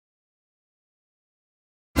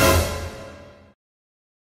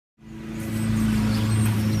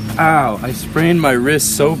Ow, I sprained my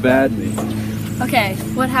wrist so badly. Okay,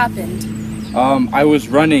 what happened? I was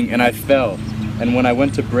running and I fell. And when I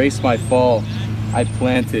went to brace my fall, I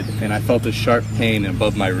planted and I felt a sharp pain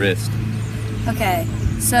above my wrist. Okay,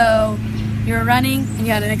 so you were running and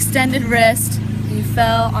you had an extended wrist and you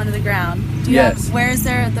fell onto the ground. Yes. Where's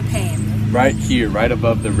there the pain? Right here, right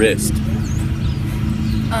above the wrist.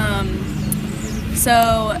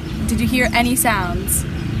 So did you hear any sounds?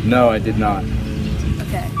 No, I did not.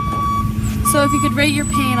 Okay. So if you could rate your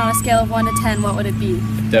pain on a scale of 1 to 10, what would it be?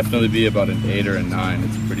 It'd definitely be about an 8 or a 9.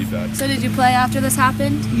 It's pretty bad. So did you play after this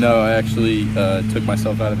happened? No, I actually took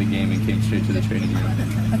myself out of the game and came straight to the training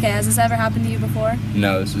room. Okay, has this ever happened to you before?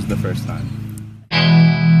 No, this is the first time.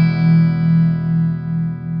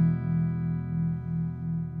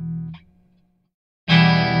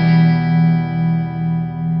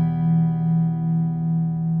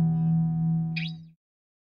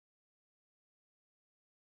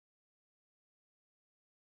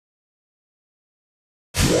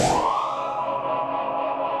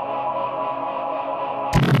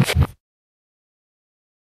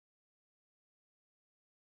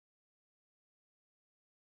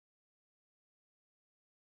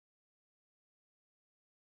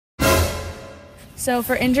 So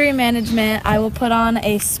for injury management, I will put on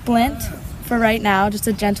a splint for right now, just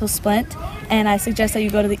a gentle splint, and I suggest that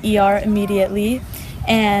you go to the ER immediately,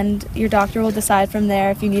 and your doctor will decide from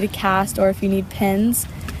there if you need a cast or if you need pins.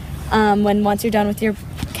 Once you're done with your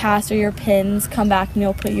cast or your pins, come back and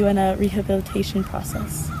we'll put you in a rehabilitation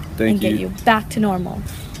process and get you back to normal.